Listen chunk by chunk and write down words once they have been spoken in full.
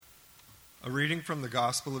A reading from the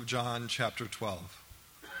Gospel of John, chapter 12.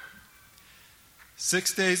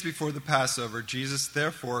 6 days before the Passover, Jesus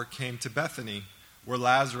therefore came to Bethany, where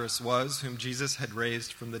Lazarus was, whom Jesus had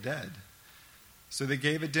raised from the dead. So they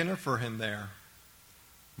gave a dinner for him there.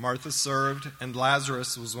 Martha served, and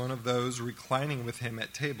Lazarus was one of those reclining with him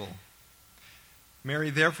at table. Mary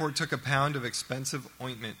therefore took a pound of expensive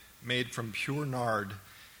ointment made from pure nard,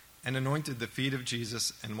 and anointed the feet of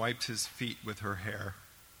Jesus and wiped his feet with her hair.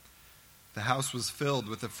 The house was filled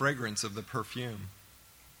with the fragrance of the perfume.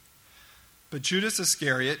 But Judas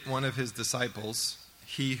Iscariot, one of his disciples,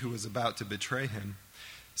 he who was about to betray him,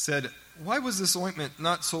 said, "Why was this ointment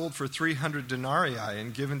not sold for 300 denarii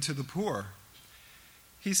and given to the poor?"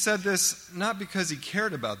 He said this not because he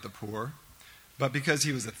cared about the poor, but because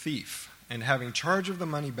he was a thief, and having charge of the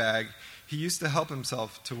money bag, he used to help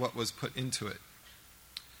himself to what was put into it.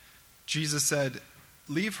 Jesus said,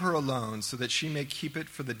 "Leave her alone so that she may keep it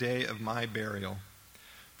for the day of my burial.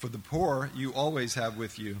 For the poor you always have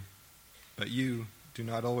with you, but you do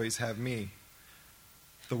not always have me."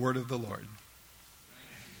 The word of the Lord.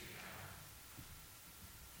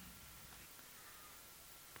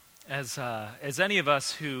 As any of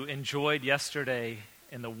us who enjoyed yesterday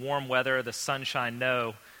in the warm weather, the sunshine,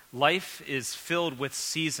 know, life is filled with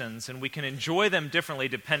seasons, and we can enjoy them differently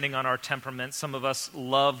depending on our temperament. Some of us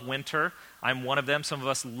love winter. I'm one of them. Some of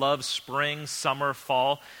us love spring, summer,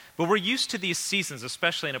 fall. But we're used to these seasons,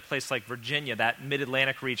 especially in a place like Virginia, that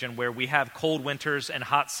mid-Atlantic region where we have cold winters and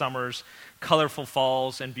hot summers, colorful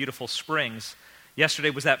falls, and beautiful springs. Yesterday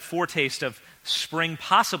was that foretaste of spring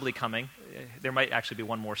possibly coming. There might actually be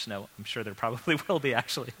one more snow. I'm sure there probably will be,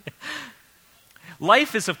 actually.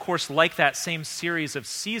 Life is, of course, like that same series of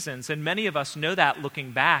seasons, and many of us know that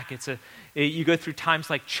looking back. You go through times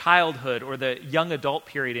like childhood or the young adult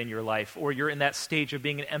period in your life, or you're in that stage of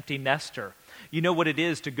being an empty nester. You know what it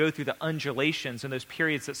is to go through the undulations and those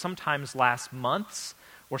periods that sometimes last months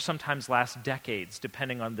or sometimes last decades,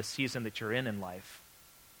 depending on the season that you're in life.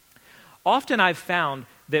 Often I've found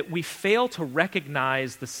that we fail to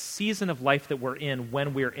recognize the season of life that we're in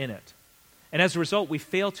when we're in it. And as a result, we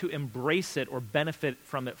fail to embrace it or benefit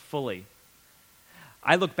from it fully.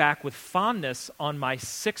 I look back with fondness on my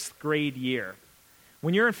 6th grade year.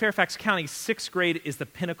 When you're in Fairfax County, 6th grade is the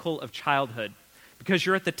pinnacle of childhood because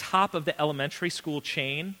you're at the top of the elementary school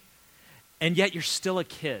chain, and yet you're still a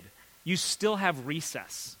kid. You still have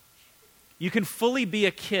recess. You can fully be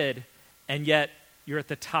a kid, and yet you're at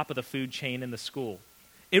the top of the food chain in the school.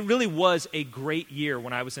 It really was a great year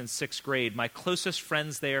when I was in 6th grade. My closest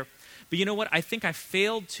friends there. But you know what? I think I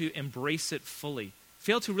failed to embrace it fully,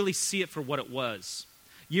 failed to really see it for what it was.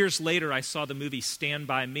 Years later, I saw the movie Stand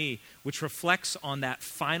By Me, which reflects on that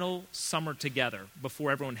final summer together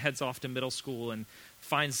before everyone heads off to middle school and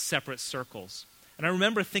finds separate circles. And I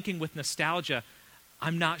remember thinking with nostalgia,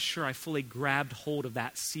 I'm not sure I fully grabbed hold of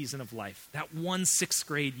that season of life, that one 6th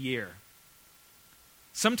grade year.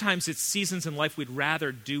 Sometimes it's seasons in life we'd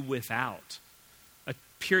rather do without, a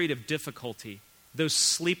period of difficulty, those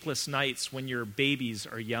sleepless nights when your babies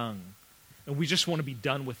are young, and we just want to be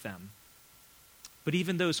done with them. But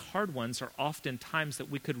even those hard ones are often times that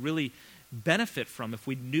we could really benefit from if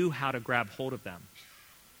we knew how to grab hold of them.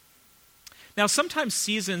 Now, sometimes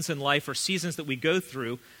seasons in life or seasons that we go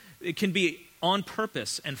through, it can be on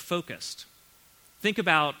purpose and focused. Think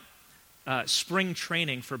about spring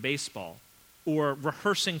training for baseball, or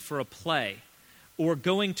rehearsing for a play, or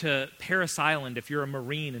going to Parris Island if you're a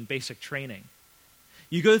Marine in basic training.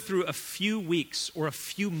 You go through a few weeks or a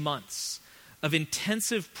few months of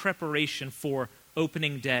intensive preparation for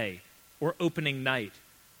opening day or opening night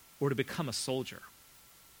or to become a soldier.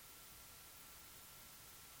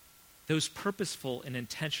 Those purposeful and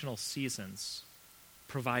intentional seasons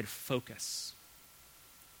provide focus.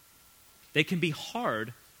 They can be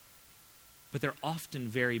hard, but they're often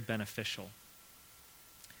very beneficial.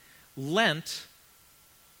 Lent,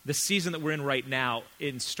 the season that we're in right now,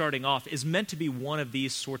 in starting off, is meant to be one of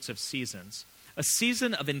these sorts of seasons. A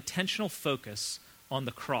season of intentional focus on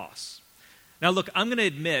the cross. Now look, I'm going to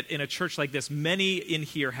admit, in a church like this, many in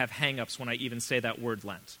here have hang-ups when I even say that word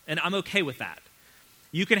Lent. And I'm okay with that.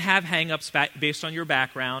 You can have hang-ups based on your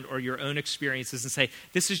background or your own experiences and say,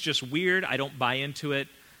 this is just weird, I don't buy into it.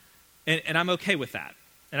 And I'm okay with that.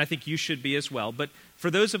 And I think you should be as well. But for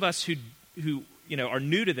those of us who are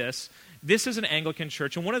new to this, this is an Anglican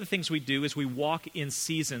church, and one of the things we do is we walk in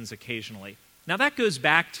seasons occasionally. Now that goes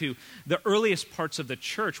back to the earliest parts of the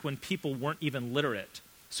church when people weren't even literate.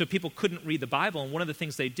 So people couldn't read the Bible, and one of the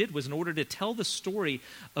things they did was, in order to tell the story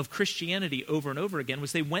of Christianity over and over again,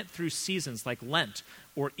 was they went through seasons like Lent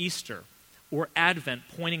or Easter or Advent,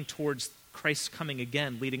 pointing towards Christ's coming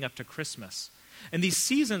again leading up to Christmas. And these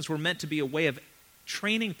seasons were meant to be a way of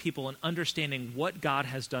training people in understanding what God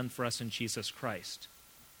has done for us in Jesus Christ.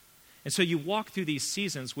 And so you walk through these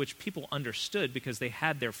seasons, which people understood because they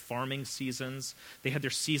had their farming seasons, they had their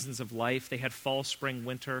seasons of life, they had fall, spring,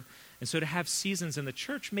 winter. And so to have seasons in the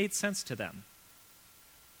church made sense to them.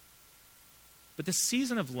 But the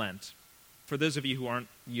season of Lent, for those of you who aren't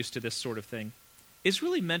used to this sort of thing, is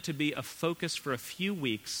really meant to be a focus for a few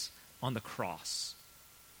weeks on the cross.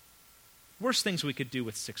 Worst things we could do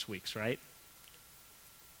with 6 weeks, right?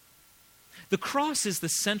 The cross is the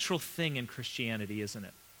central thing in Christianity, isn't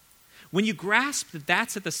it? When you grasp that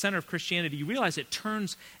that's at the center of Christianity, you realize it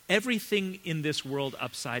turns everything in this world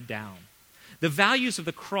upside down. The values of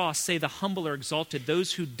the cross say the humble are exalted,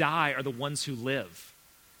 those who die are the ones who live.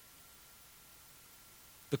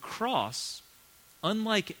 The cross,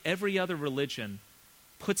 unlike every other religion,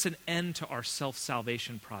 puts an end to our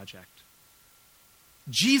self-salvation project.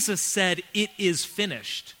 Jesus said, "It is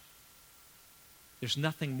finished." There's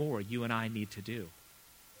nothing more you and I need to do.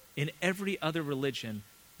 In every other religion,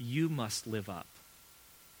 you must live up.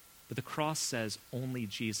 But the cross says only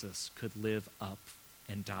Jesus could live up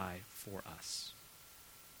and die for us.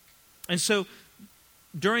 And so,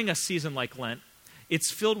 during a season like Lent,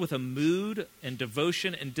 it's filled with a mood and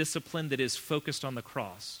devotion and discipline that is focused on the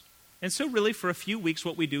cross. And so really for a few weeks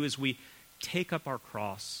what we do is we take up our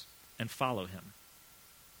cross and follow him.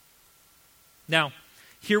 Now,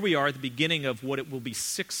 here we are at the beginning of what it will be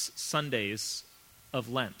 6 Sundays of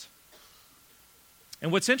Lent.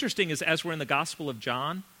 And what's interesting is as we're in the Gospel of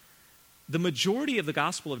John, the majority of the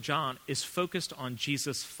Gospel of John is focused on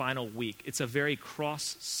Jesus' final week. It's a very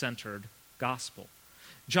cross-centered gospel.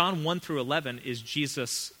 John 1 through 11 is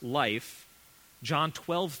Jesus' life. John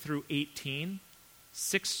 12 through 18,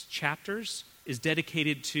 6 chapters, is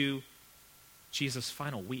dedicated to Jesus'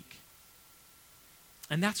 final week.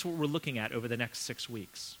 And that's what we're looking at over the next 6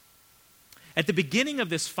 weeks. At the beginning of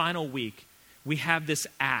this final week, we have this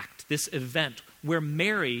act, this event, where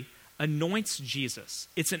Mary anoints Jesus.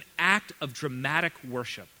 It's an act of dramatic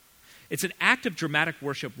worship. It's an act of dramatic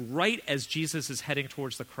worship right as Jesus is heading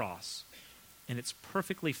towards the cross. And it's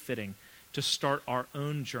perfectly fitting to start our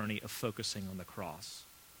own journey of focusing on the cross.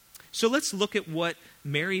 So let's look at what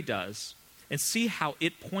Mary does and see how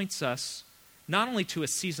it points us not only to a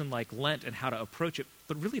season like Lent and how to approach it,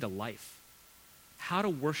 but really to life. How to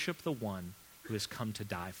worship the one who has come to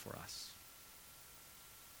die for us.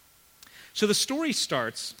 So the story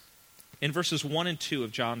starts in verses 1 and 2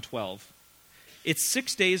 of John 12. It's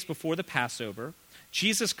 6 days before the Passover.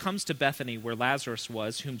 Jesus comes to Bethany where Lazarus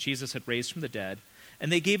was, whom Jesus had raised from the dead,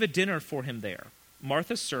 and they gave a dinner for him there.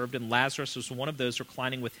 Martha served, and Lazarus was one of those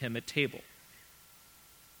reclining with him at table.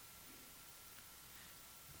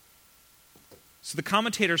 So the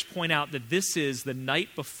commentators point out that this is the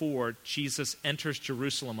night before Jesus enters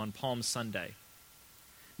Jerusalem on Palm Sunday,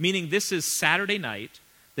 meaning this is Saturday night.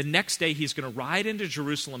 The next day he's going to ride into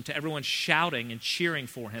Jerusalem to everyone shouting and cheering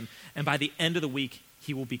for him, and by the end of the week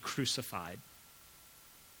he will be crucified.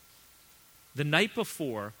 The night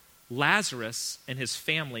before, Lazarus and his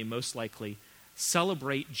family, most likely,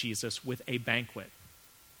 celebrate Jesus with a banquet.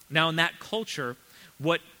 Now, in that culture,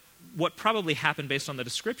 what probably happened based on the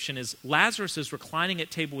description is Lazarus is reclining at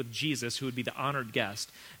table with Jesus, who would be the honored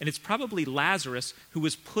guest, and it's probably Lazarus who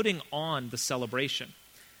was putting on the celebration.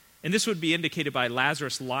 And this would be indicated by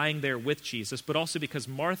Lazarus lying there with Jesus, but also because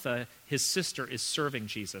Martha, his sister, is serving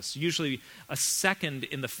Jesus. Usually a second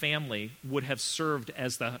in the family would have served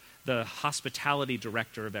as the hospitality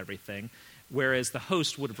director of everything, whereas the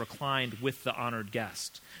host would have reclined with the honored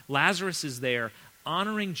guest. Lazarus is there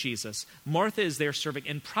honoring Jesus. Martha is there serving,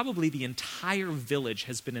 and probably the entire village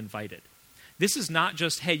has been invited. This is not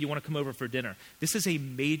just, hey, you want to come over for dinner. This is a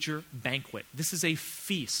major banquet. This is a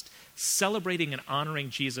feast celebrating and honoring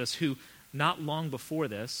Jesus, who not long before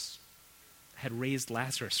this had raised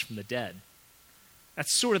Lazarus from the dead.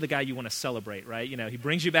 That's sort of the guy you want to celebrate, right? You know, he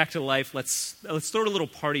brings you back to life. Let's throw a little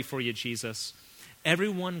party for you, Jesus.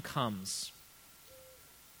 Everyone comes.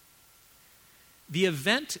 The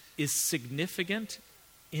event is significant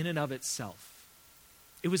in and of itself.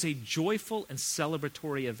 It was a joyful and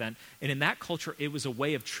celebratory event, and in that culture, it was a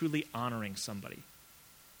way of truly honoring somebody.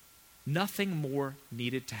 Nothing more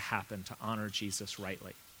needed to happen to honor Jesus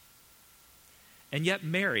rightly. And yet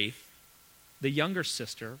Mary, the younger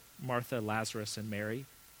sister, Martha, Lazarus, and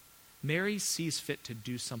Mary sees fit to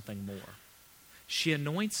do something more. She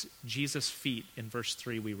anoints Jesus' feet, in verse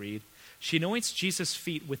 3 we read. She anoints Jesus'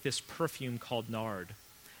 feet with this perfume called nard,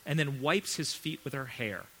 and then wipes his feet with her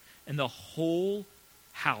hair. And the whole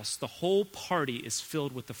house, the whole party is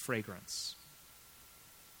filled with the fragrance.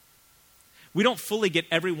 We don't fully get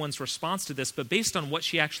everyone's response to this, but based on what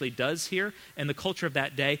she actually does here and the culture of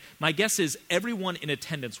that day, my guess is everyone in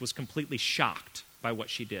attendance was completely shocked by what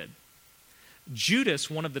she did. Judas,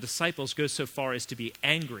 one of the disciples, goes so far as to be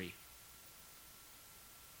angry.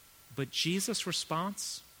 But Jesus'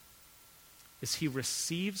 response is he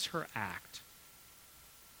receives her act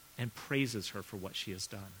and praises her for what she has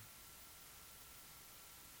done.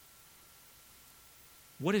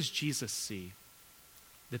 What does Jesus see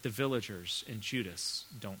that the villagers and Judas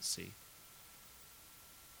don't see?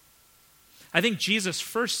 I think Jesus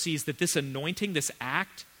first sees that this anointing, this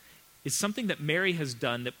act, is something that Mary has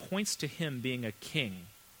done that points to him being a king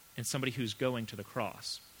and somebody who's going to the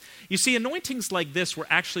cross. You see, anointings like this were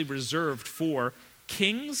actually reserved for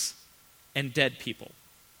kings and dead people.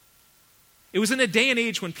 It was in a day and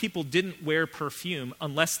age when people didn't wear perfume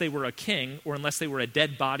unless they were a king or unless they were a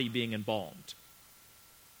dead body being embalmed.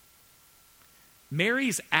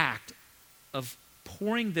 Mary's act of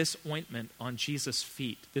pouring this ointment on Jesus'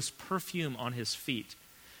 feet, this perfume on his feet,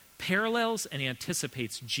 parallels and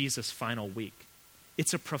anticipates Jesus' final week.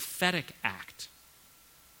 It's a prophetic act.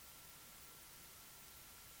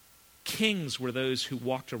 Kings were those who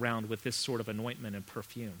walked around with this sort of anointment and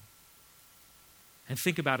perfume. And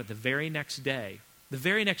think about it, the very next day,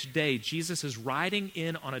 Jesus is riding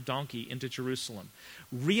in on a donkey into Jerusalem,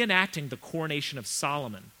 reenacting the coronation of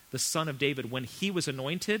Solomon, the son of David, when he was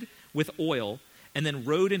anointed with oil and then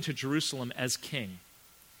rode into Jerusalem as king.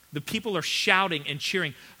 The people are shouting and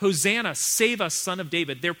cheering, "Hosanna, save us, son of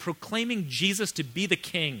David." They're proclaiming Jesus to be the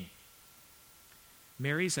king.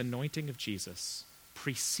 Mary's anointing of Jesus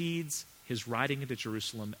precedes his riding into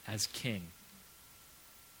Jerusalem as king.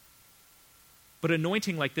 But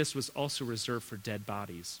anointing like this was also reserved for dead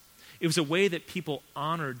bodies. It was a way that people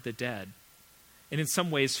honored the dead and in some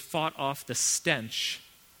ways fought off the stench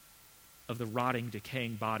of the rotting,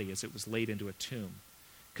 decaying body as it was laid into a tomb.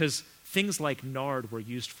 Because things like nard were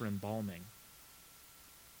used for embalming.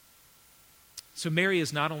 So Mary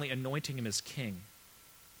is not only anointing him as king,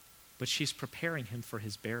 but she's preparing him for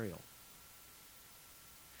his burial.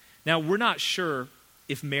 Now, we're not sure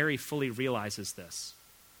if Mary fully realizes this,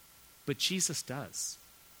 but Jesus does.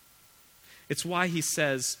 It's why he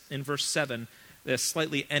says in verse 7, this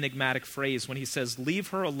slightly enigmatic phrase when he says, "Leave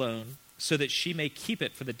her alone so that she may keep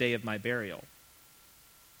it for the day of my burial."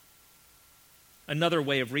 Another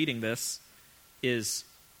way of reading this is,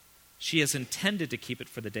 she has intended to keep it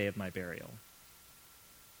for the day of my burial.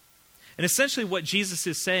 And essentially what Jesus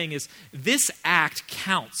is saying is, this act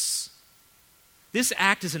counts. This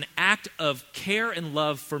act is an act of care and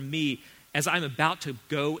love for me as I'm about to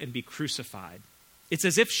go and be crucified. It's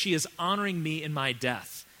as if she is honoring me in my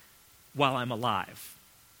death while I'm alive.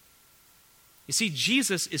 You see,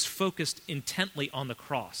 Jesus is focused intently on the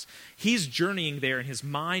cross. He's journeying there in his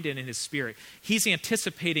mind and in his spirit. He's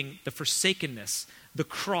anticipating the forsakenness, the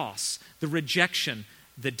cross, the rejection,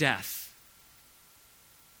 the death.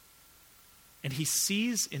 And he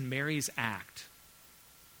sees in Mary's act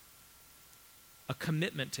a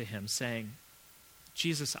commitment to him, saying,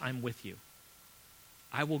 "Jesus, I'm with you.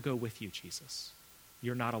 I will go with you, Jesus.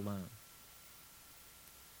 You're not alone."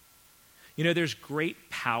 You know, there's great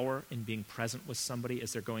power in being present with somebody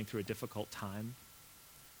as they're going through a difficult time.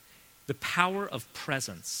 The power of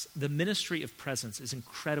presence, the ministry of presence, is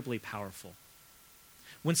incredibly powerful.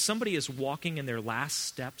 When somebody is walking in their last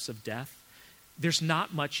steps of death, there's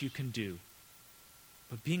not much you can do.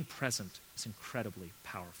 But being present is incredibly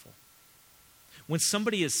powerful. When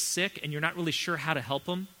somebody is sick and you're not really sure how to help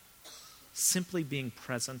them, simply being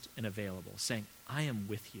present and available, saying, "I am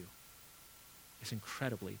with you," is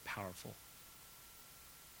incredibly powerful.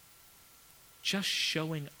 Just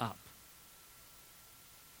showing up,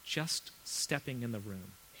 just stepping in the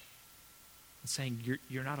room and saying,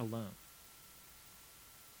 you're not alone.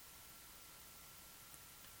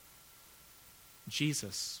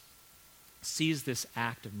 Jesus sees this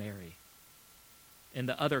act of Mary. In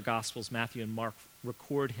the other Gospels, Matthew and Mark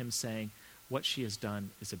record him saying, "What she has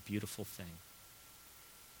done is a beautiful thing.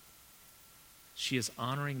 She is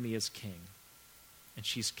honoring me as king, and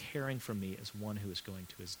she's caring for me as one who is going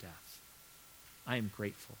to his death. I am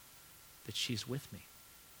grateful that she's with me."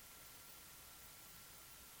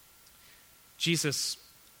 Jesus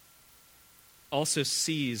also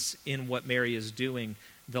sees in what Mary is doing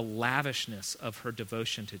the lavishness of her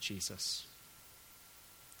devotion to Jesus.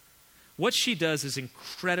 What she does is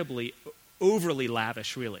incredibly, overly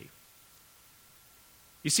lavish, really.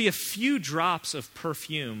 You see, a few drops of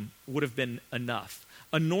perfume would have been enough.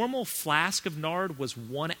 A normal flask of nard was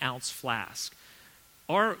 1 ounce flask.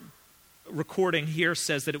 Our recording here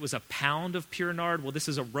says that it was a pound of pure nard. Well, this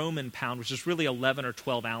is a Roman pound, which is really 11 or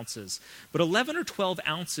 12 ounces. But 11 or 12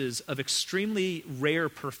 ounces of extremely rare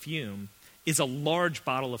perfume is a large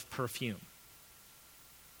bottle of perfume.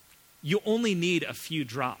 You only need a few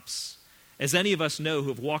drops. As any of us know who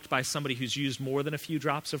have walked by somebody who's used more than a few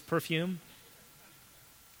drops of perfume.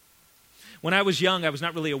 When I was young, I was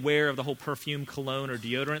not really aware of the whole perfume, cologne, or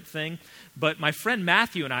deodorant thing. But my friend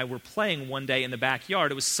Matthew and I were playing one day in the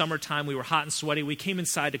backyard. It was summertime. We were hot and sweaty. We came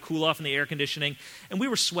inside to cool off in the air conditioning, and we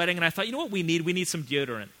were sweating. And I thought, you know what we need? We need some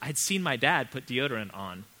deodorant. I had seen my dad put deodorant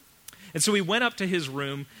on. And so we went up to his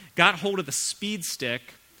room, got hold of the Speed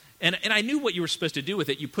Stick, and I knew what you were supposed to do with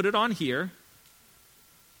it. You put it on here,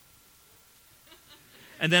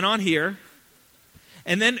 and then on here,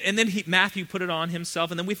 and then Matthew put it on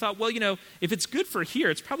himself, and then we thought, well, if it's good for here,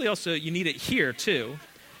 it's probably also, you need it here too.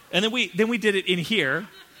 And then we did it in here.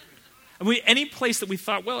 And any place that we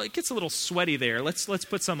thought, well, it gets a little sweaty there, let's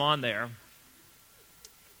put some on there.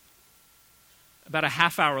 About a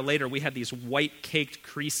half hour later, we had these white-caked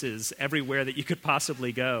creases everywhere that you could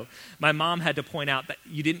possibly go. My mom had to point out that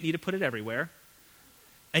you didn't need to put it everywhere,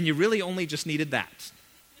 and you really only just needed that.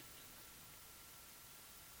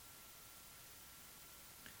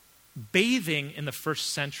 Bathing in the first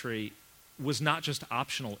century was not just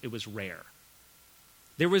optional, it was rare.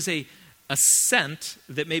 There was a scent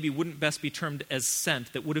that maybe wouldn't best be termed as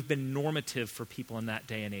scent that would have been normative for people in that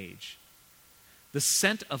day and age. The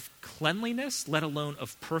scent of cleanliness, let alone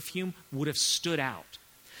of perfume, would have stood out.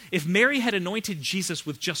 If Mary had anointed Jesus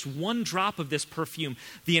with just one drop of this perfume,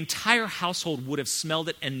 the entire household would have smelled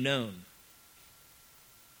it and known.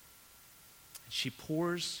 She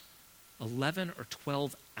pours 11 or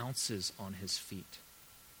 12 ounces on his feet.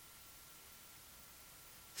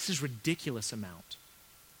 This is a ridiculous amount.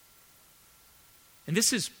 And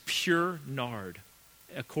this is pure nard,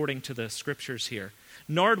 according to the scriptures here.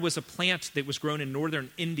 Nard was a plant that was grown in northern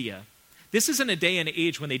India. This is in a day and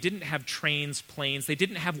age when they didn't have trains, planes. They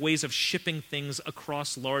didn't have ways of shipping things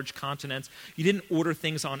across large continents. You didn't order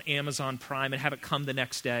things on Amazon Prime and have it come the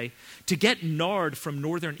next day. To get nard from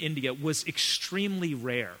northern India was extremely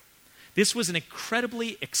rare. This was an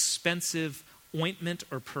incredibly expensive ointment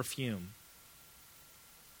or perfume.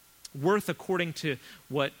 Worth, according to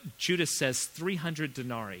what Judas says, 300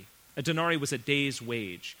 denarii. A denarii was a day's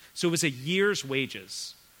wage. So it was a year's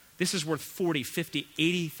wages. This is worth $40,000,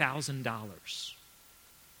 $50,000, $80,000.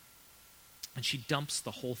 And she dumps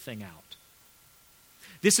the whole thing out.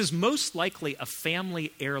 This is most likely a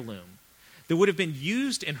family heirloom that would have been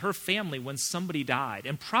used in her family when somebody died.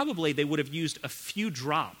 And probably they would have used a few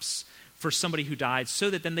drops for somebody who died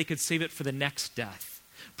so that then they could save it for the next death.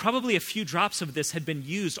 Probably a few drops of this had been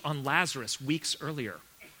used on Lazarus weeks earlier.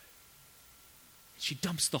 She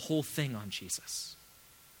dumps the whole thing on Jesus.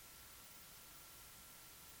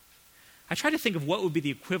 I try to think of what would be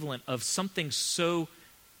the equivalent of something so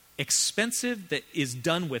expensive that is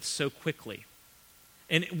done with so quickly.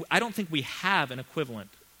 And I don't think we have an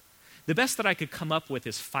equivalent. The best that I could come up with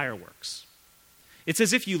is fireworks. It's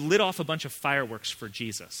as if you lit off a bunch of fireworks for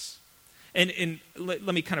Jesus. And let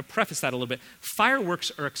me kind of preface that a little bit.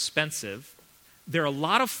 Fireworks are expensive. They're a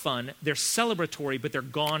lot of fun. They're celebratory, but they're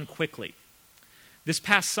gone quickly. This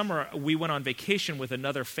past summer, we went on vacation with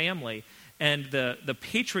another family, and the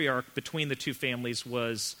patriarch between the two families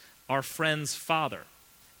was our friend's father.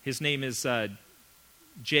 His name is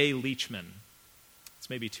Jay Leachman. It's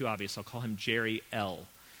maybe too obvious. I'll call him Jerry L.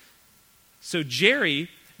 So Jerry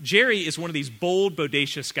is one of these bold,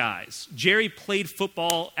 bodacious guys. Jerry played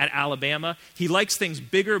football at Alabama. He likes things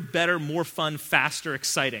bigger, better, more fun, faster,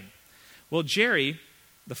 exciting. Well, Jerry,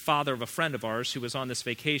 the father of a friend of ours who was on this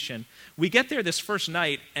vacation, we get there this first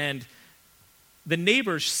night, and the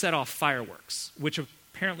neighbors set off fireworks, which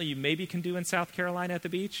apparently you maybe can do in South Carolina at the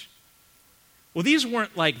beach. Well, these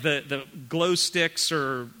weren't like the glow sticks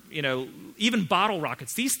or, even bottle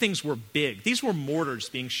rockets. These things were big. These were mortars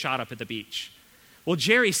being shot up at the beach. Well,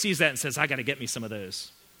 Jerry sees that and says, I got to get me some of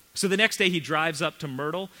those. So the next day he drives up to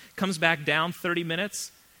Myrtle, comes back down 30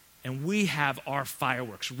 minutes, and we have our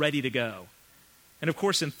fireworks ready to go. And of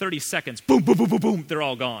course, in 30 seconds, boom, boom, boom, boom, boom, they're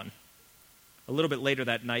all gone. A little bit later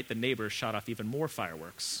that night, the neighbors shot off even more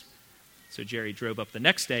fireworks. So Jerry drove up the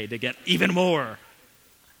next day to get even more.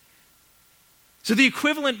 So the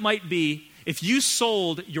equivalent might be if you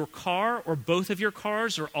sold your car or both of your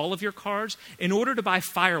cars or all of your cars in order to buy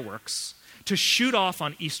fireworks to shoot off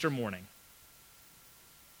on Easter morning.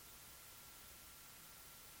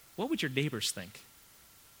 What would your neighbors think?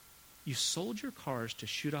 You sold your cars to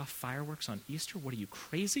shoot off fireworks on Easter? What are you,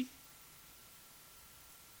 crazy?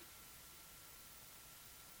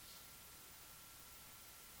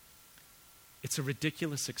 It's a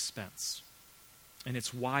ridiculous expense, and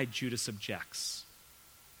it's why Judas objects.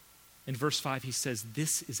 In verse 5, he says,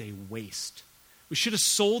 this is a waste. We should have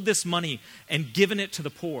sold this money and given it to the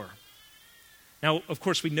poor. Now, of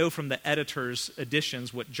course, we know from the editor's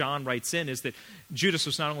editions, what John writes in is that Judas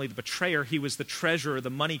was not only the betrayer, he was the treasurer, the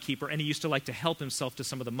money keeper, and he used to like to help himself to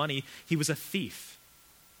some of the money. He was a thief.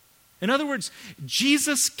 In other words,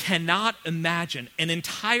 Jesus cannot imagine an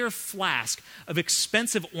entire flask of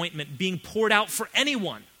expensive ointment being poured out for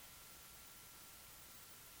anyone.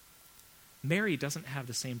 Mary doesn't have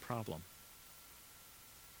the same problem.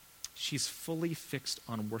 She's fully fixed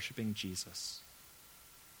on worshiping Jesus.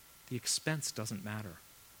 The expense doesn't matter.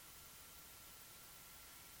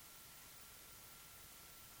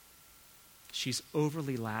 She's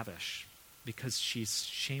overly lavish because she's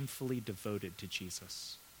shamefully devoted to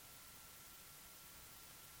Jesus.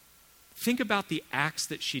 Think about the acts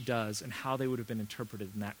that she does and how they would have been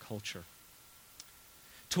interpreted in that culture.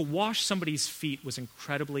 To wash somebody's feet was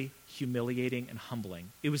incredibly humiliating and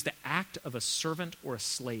humbling. It was the act of a servant or a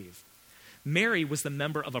slave. Mary was the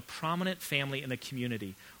member of a prominent family in the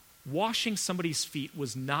community. Washing somebody's feet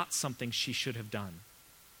was not something she should have done.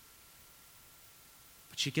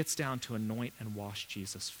 But she gets down to anoint and wash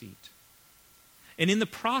Jesus' feet. And in the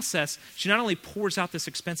process, she not only pours out this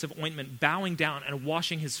expensive ointment, bowing down and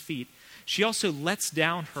washing his feet, she also lets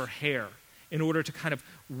down her hair in order to kind of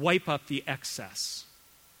wipe up the excess.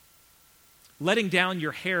 Letting down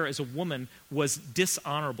your hair as a woman was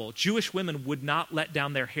dishonorable. Jewish women would not let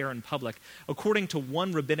down their hair in public. According to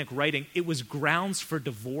one rabbinic writing, it was grounds for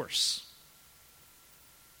divorce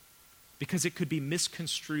because it could be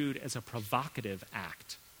misconstrued as a provocative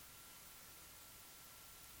act.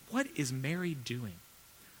 What is Mary doing?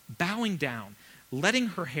 Bowing down, letting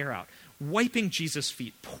her hair out, wiping Jesus'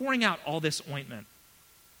 feet, pouring out all this ointment.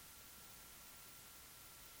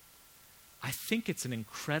 I think it's an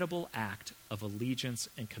incredible act of allegiance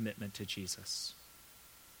and commitment to Jesus.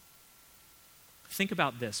 Think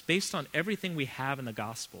about this. Based on everything we have in the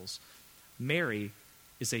Gospels, Mary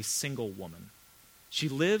is a single woman. She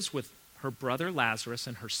lives with her brother Lazarus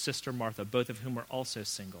and her sister Martha, both of whom are also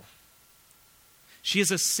single. She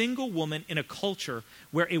is a single woman in a culture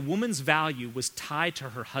where a woman's value was tied to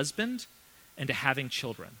her husband and to having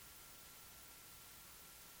children.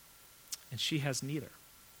 And she has neither.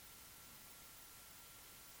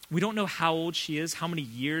 We don't know how old she is, how many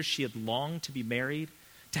years she had longed to be married,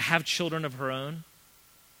 to have children of her own.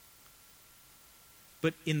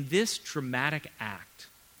 But in this dramatic act,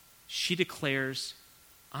 she declares,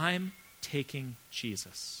 I'm taking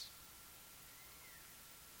Jesus.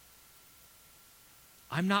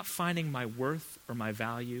 I'm not finding my worth or my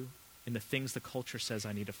value in the things the culture says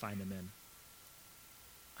I need to find them in.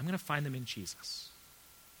 I'm going to find them in Jesus.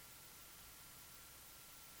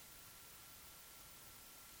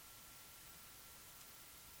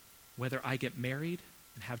 Whether I get married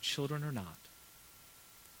and have children or not,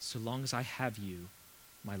 so long as I have you,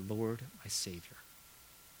 my Lord, my Savior,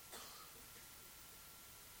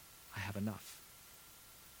 I have enough.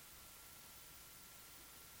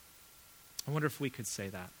 I wonder if we could say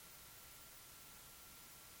that.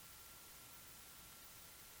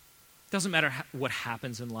 Doesn't matter what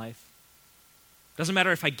happens in life. Doesn't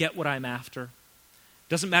matter if I get what I'm after.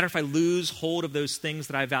 Doesn't matter if I lose hold of those things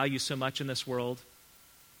that I value so much in this world,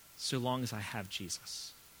 so long as I have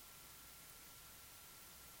Jesus.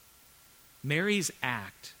 Mary's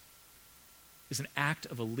act is an act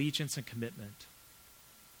of allegiance and commitment.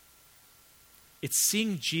 It's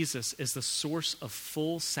seeing Jesus as the source of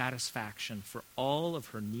full satisfaction for all of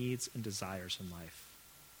her needs and desires in life.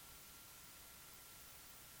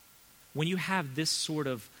 When you have this sort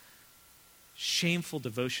of shameful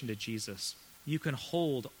devotion to Jesus, you can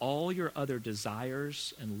hold all your other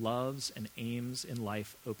desires and loves and aims in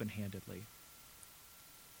life open-handedly.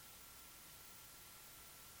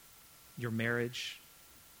 Your marriage,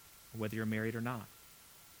 whether you're married or not,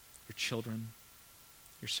 your children,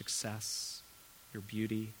 your success, your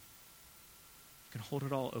beauty, you can hold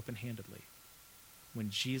it all open-handedly when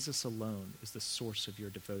Jesus alone is the source of your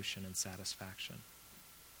devotion and satisfaction.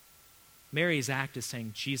 Mary's act is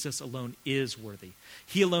saying Jesus alone is worthy.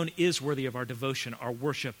 He alone is worthy of our devotion, our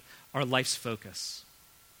worship, our life's focus.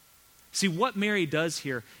 See, what Mary does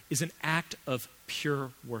here is an act of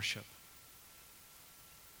pure worship.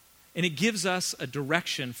 And it gives us a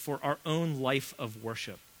direction for our own life of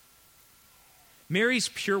worship. Mary's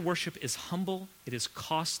pure worship is humble, it is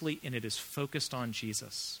costly, and it is focused on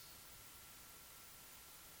Jesus.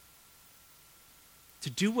 To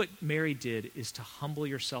do what Mary did is to humble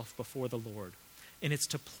yourself before the Lord, and it's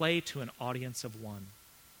to play to an audience of one.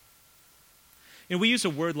 We use a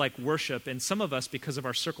word like worship, and some of us, because of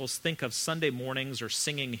our circles, think of Sunday mornings or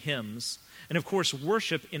singing hymns. And of course,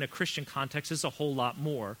 worship in a Christian context is a whole lot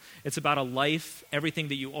more. It's about a life, everything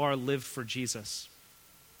that you are, lived for Jesus.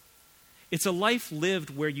 It's a life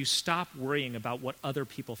lived where you stop worrying about what other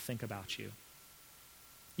people think about you.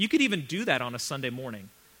 You could even do that on a Sunday morning.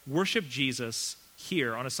 Worship Jesus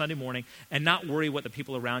here on a Sunday morning and not worry what the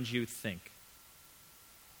people around you think.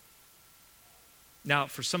 Now,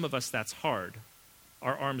 for some of us, that's hard.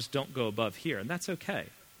 Our arms don't go above here, and that's okay.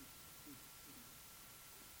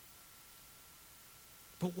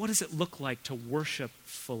 But what does it look like to worship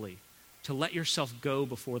fully, to let yourself go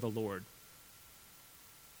before the Lord?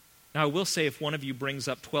 Now, I will say, if one of you brings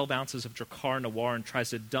up 12 ounces of Drakkar Noir and tries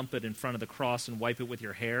to dump it in front of the cross and wipe it with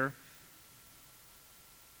your hair,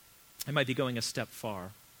 I might be going a step far.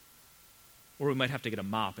 Or we might have to get a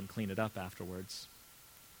mop and clean it up afterwards.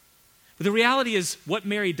 But the reality is, what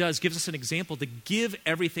Mary does gives us an example to give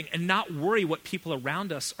everything and not worry what people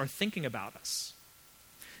around us are thinking about us.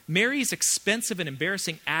 Mary's expensive and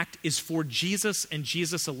embarrassing act is for Jesus and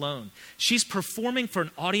Jesus alone. She's performing for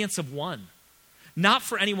an audience of one, not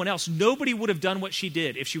for anyone else. Nobody would have done what she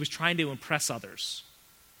did if she was trying to impress others.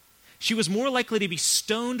 She was more likely to be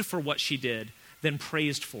stoned for what she did than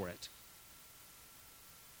praised for it.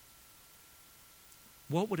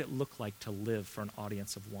 What would it look like to live for an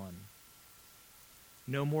audience of one?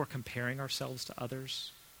 No more comparing ourselves to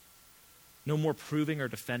others. No more proving or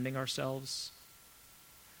defending ourselves.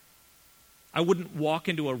 I wouldn't walk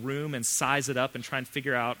into a room and size it up and try and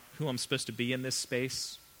figure out who I'm supposed to be in this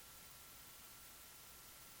space.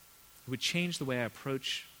 It would change the way I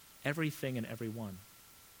approach everything and everyone.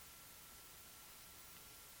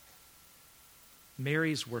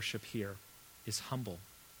 Mary's worship here is humble.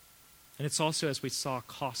 And it's also, as we saw,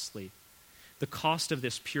 costly. The cost of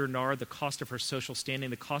this pure nard, the cost of her social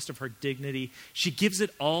standing, the cost of her dignity. She gives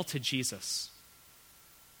it all to Jesus.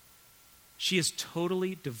 She is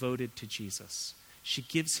totally devoted to Jesus. She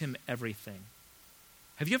gives him everything.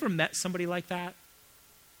 Have you ever met somebody like that?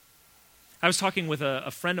 I was talking with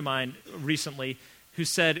a friend of mine recently who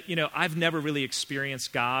said, I've never really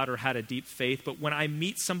experienced God or had a deep faith, but when I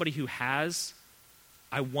meet somebody who has,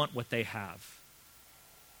 I want what they have.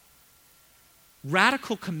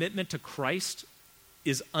 Radical commitment to Christ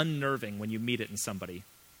is unnerving when you meet it in somebody,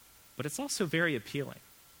 but it's also very appealing.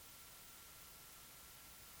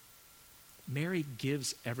 Mary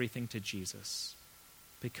gives everything to Jesus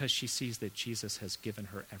because she sees that Jesus has given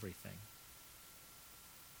her everything.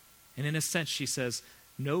 And in a sense, she says,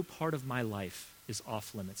 no part of my life is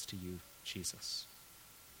off limits to you, Jesus.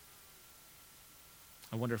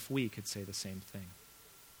 I wonder if we could say the same thing.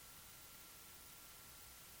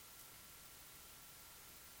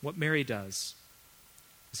 What Mary does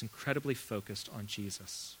is incredibly focused on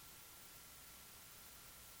Jesus.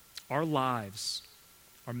 Our lives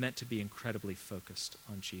are meant to be incredibly focused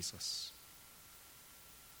on Jesus.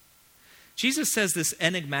 Jesus says this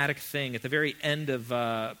enigmatic thing at the very end of,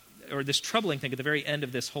 or this troubling thing at the very end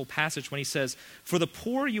of this whole passage when he says, "For the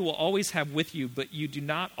poor you will always have with you, but you do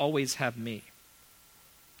not always have me."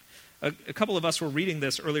 A couple of us were reading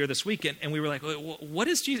this earlier this week, and we were like, what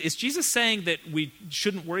is Jesus? Is Jesus saying that we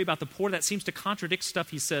shouldn't worry about the poor? That seems to contradict stuff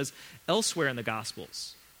he says elsewhere in the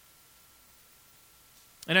Gospels.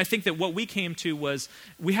 And I think that what we came to was,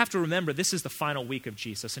 we have to remember this is the final week of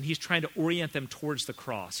Jesus, and he's trying to orient them towards the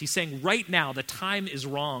cross. He's saying right now the time is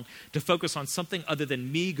wrong to focus on something other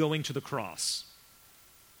than me going to the cross.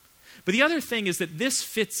 But the other thing is that this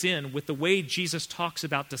fits in with the way Jesus talks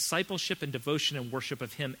about discipleship and devotion and worship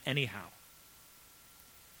of him anyhow.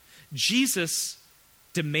 Jesus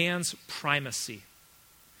demands primacy.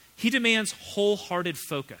 He demands wholehearted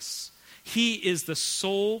focus. He is the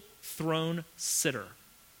sole throne sitter.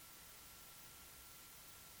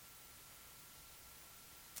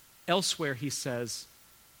 Elsewhere he says,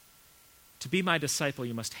 to be my disciple,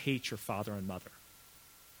 you must hate your father and mother.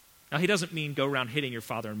 Now, he doesn't mean go around hating your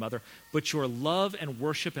father and mother, but your love and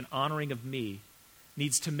worship and honoring of me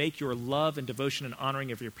needs to make your love and devotion and honoring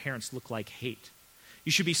of your parents look like hate.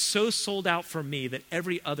 You should be so sold out for me that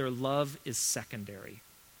every other love is secondary.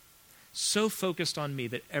 So focused on me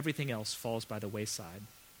that everything else falls by the wayside.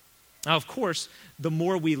 Now, of course, the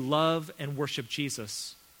more we love and worship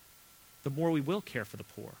Jesus, the more we will care for the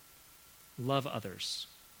poor, love others,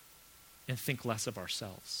 and think less of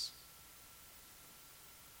ourselves.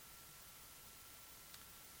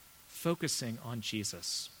 Focusing on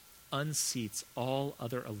Jesus unseats all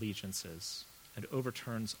other allegiances and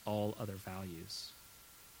overturns all other values.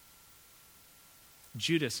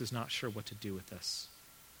 Judas is not sure what to do with this.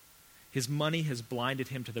 His money has blinded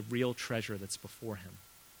him to the real treasure that's before him.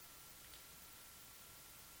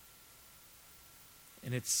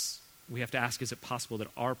 And we have to ask, is it possible that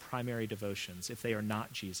our primary devotions, if they are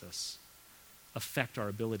not Jesus, affect our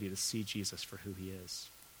ability to see Jesus for who he is?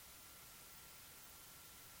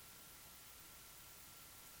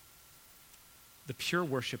 The pure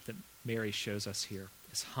worship that Mary shows us here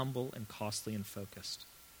is humble and costly and focused.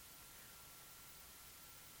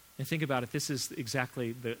 And think about it, this is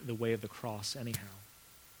exactly the way of the cross anyhow.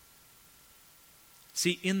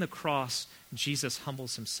 See, in the cross, Jesus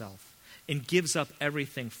humbles himself and gives up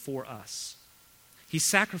everything for us. He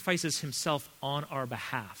sacrifices himself on our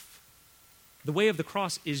behalf. The way of the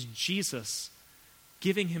cross is Jesus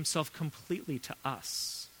giving himself completely to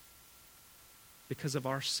us because of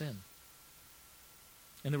our sin.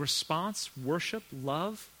 And the response, worship,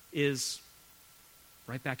 love, is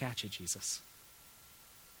right back at you, Jesus.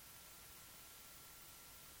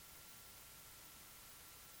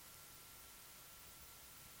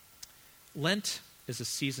 Lent is a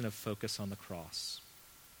season of focus on the cross.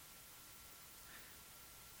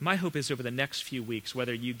 My hope is over the next few weeks,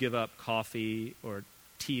 whether you give up coffee or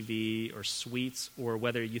TV or sweets, or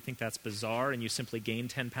whether you think that's bizarre and you simply gain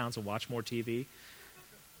 10 pounds and watch more TV,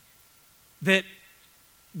 that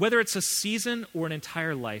whether it's a season or an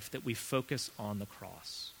entire life, that we focus on the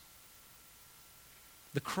cross.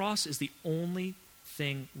 The cross is the only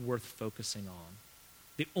thing worth focusing on,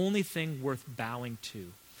 the only thing worth bowing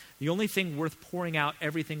to, the only thing worth pouring out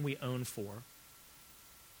everything we own for.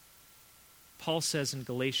 Paul says in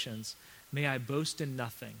Galatians, may I boast in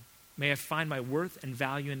nothing. May I find my worth and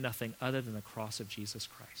value in nothing other than the cross of Jesus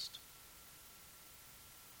Christ.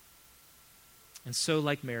 And so,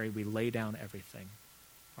 like Mary, we lay down everything.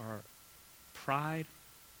 Our pride,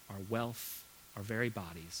 our wealth, our very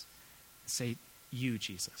bodies. And say, you,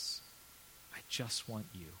 Jesus, I just want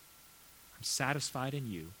you. I'm satisfied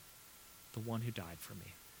in you, the one who died for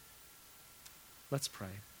me. Let's pray.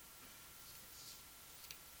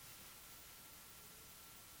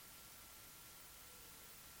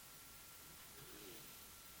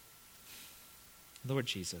 Lord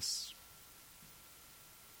Jesus,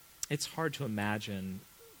 it's hard to imagine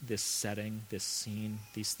this setting, this scene,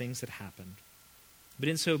 these things that happened. But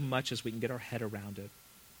in so much as we can get our head around it,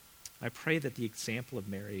 I pray that the example of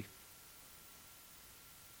Mary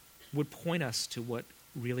would point us to what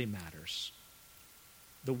really matters.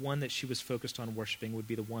 The one that she was focused on worshiping would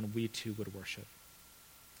be the one we too would worship.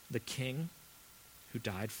 The King who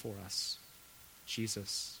died for us,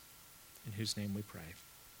 Jesus, in whose name we pray.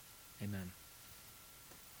 Amen.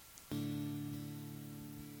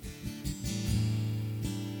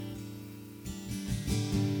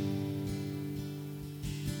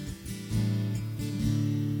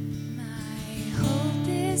 My hope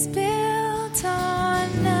is built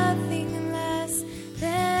on nothing less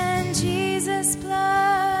than Jesus'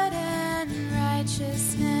 blood and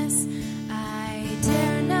righteousness. I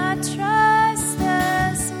dare not trust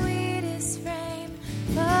the sweetest frame,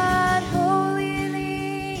 but wholly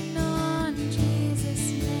lean on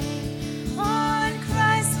Jesus' name. On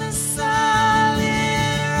Christ the solid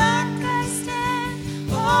rock I stand.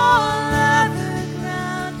 All other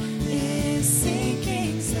ground is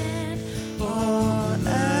sinking sand. All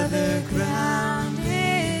other ground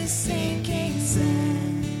is sinking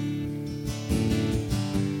sand.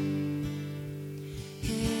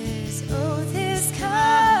 His oath, his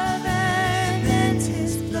covenant,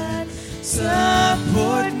 his blood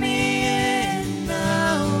support me in the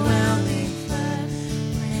whelming flood.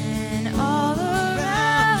 When all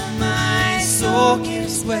around my soul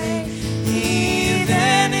gives way,